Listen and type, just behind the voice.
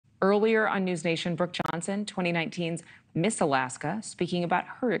Earlier on News Nation, Brooke Johnson, 2019's Miss Alaska, speaking about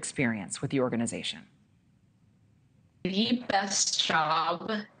her experience with the organization. The best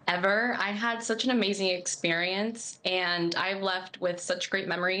job ever. I had such an amazing experience and I've left with such great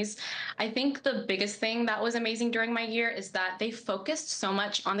memories. I think the biggest thing that was amazing during my year is that they focused so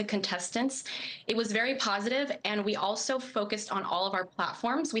much on the contestants. It was very positive, and we also focused on all of our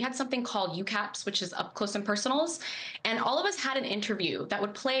platforms. We had something called UCAPs, which is up close and personals, and all of us had an interview that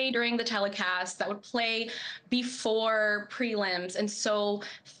would play during the telecast, that would play before prelims. And so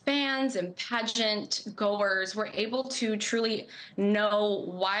fans and pageant goers were able to truly know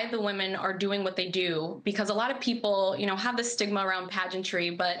why the women are doing what they do, because a lot of people, have the stigma around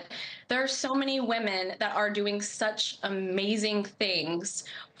pageantry, but there are so many women that are doing such amazing things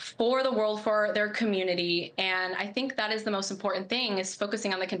for the world, for their community. And I think that is the most important thing, is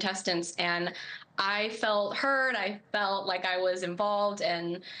focusing on the contestants. And I felt heard, I felt like I was involved,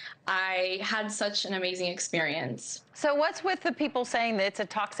 and I had such an amazing experience. So what's with the people saying that it's a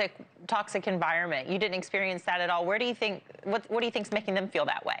toxic environment? You didn't experience that at all. Where do you think, what do you think's making them feel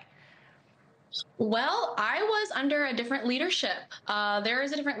that way? Well, I was under a different leadership. There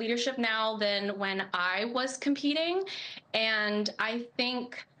is a different leadership now than when I was competing. And I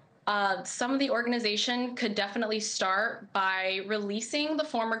think some of the organization could definitely start by releasing the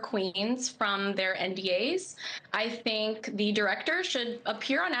former queens from their NDAs. I think the director should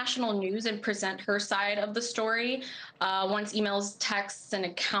appear on national news and present her side of the story once emails, texts, and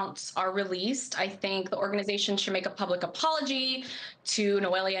accounts are released. I think the organization should make a public apology to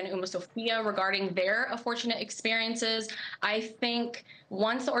Noelia and Uma Sophia regarding their unfortunate experiences. I think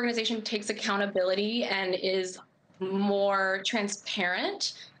once the organization takes accountability and is more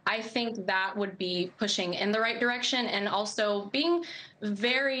transparent, I think that would be pushing in the right direction, and also being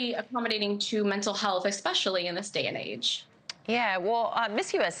very accommodating to mental health, especially in this day and age. Yeah, well,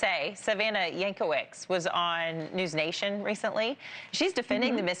 Miss USA, Savannah Yankowicz, was on News Nation recently. She's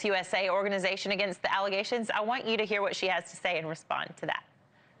defending the Miss USA organization against the allegations. I want you to hear what she has to say and respond to that.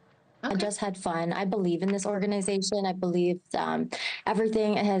 I just had fun. I believe in this organization. I believe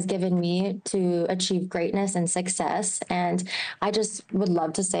everything it has given me to achieve greatness and success. And I just would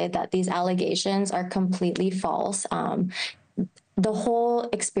love to say that these allegations are completely false. The whole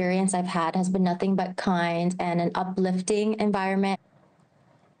experience I've had has been nothing but kind and an uplifting environment.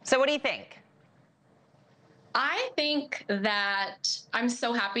 So what do you think? I think that I'm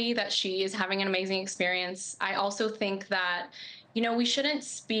so happy that she is having an amazing experience. I also think that we shouldn't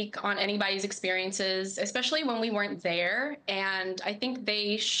speak on anybody's experiences, especially when we weren't there. And I think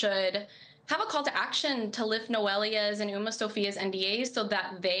they should have a call to action to lift Noelia's and Uma Sophia's NDAs so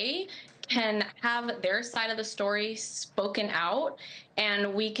that they can have their side of the story spoken out,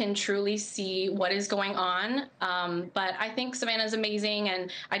 and we can truly see what is going on. But I think Savannah's amazing, and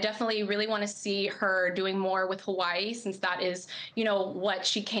I definitely really want to see her doing more with Hawaii, since that is, what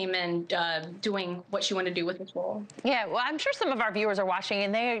she came in doing, what she wanted to do with this role. Yeah, well, I'm sure some of our viewers are watching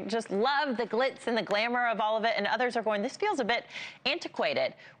and they just love the glitz and the glamour of all of it, and others are going, this feels a bit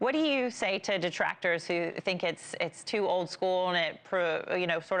antiquated. What do you say to detractors who think it's too old school and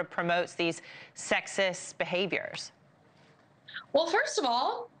it sort of promotes these sexist behaviors? Well, first of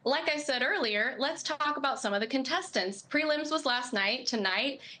all, like I said earlier, let's talk about some of the contestants. Prelims was last night.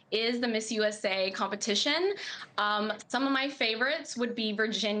 Tonight is the Miss USA competition. Some of my favorites would be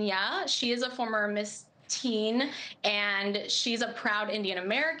Virginia. She is a former Miss Teen, and she's a proud Indian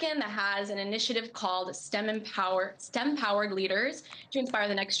American that has an initiative called STEM Powered Leaders to inspire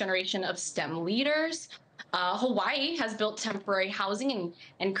the next generation of STEM leaders. Hawaii has built temporary housing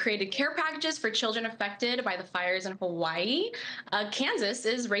and created care packages for children affected by the fires in Hawaii. Kansas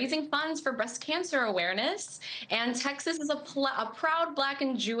is raising funds for breast cancer awareness. And Texas is a proud Black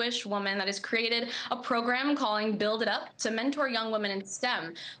and Jewish woman that has created a program calling Build It Up to mentor young women in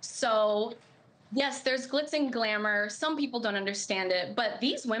STEM. So yes, there's glitz and glamour. Some people don't understand it, but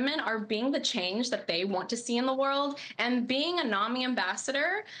these women are being the change that they want to see in the world. And being a NAMI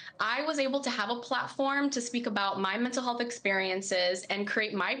ambassador, I was able to have a platform to speak about my mental health experiences and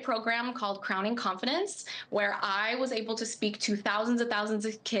create my program called Crowning Confidence, where I was able to speak to thousands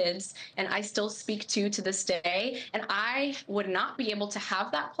of kids, and I still speak to this day. And I would not be able to have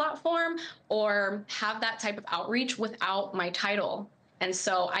that platform or have that type of outreach without my title. And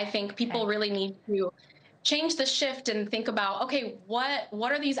so I think people really need to change the shift and think about, okay, what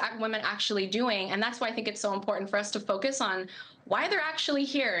are these women actually doing? And that's why I think it's so important for us to focus on why they're actually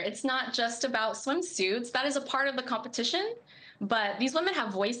here. It's not just about swimsuits. That is a part of the competition. But these women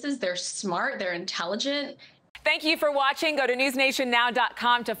have voices. They're smart. They're intelligent. Thank you for watching. Go to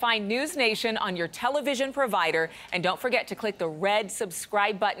newsnationnow.com to find News Nation on your television provider. And don't forget to click the red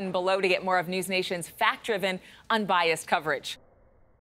subscribe button below to get more of News Nation's fact-driven, unbiased coverage.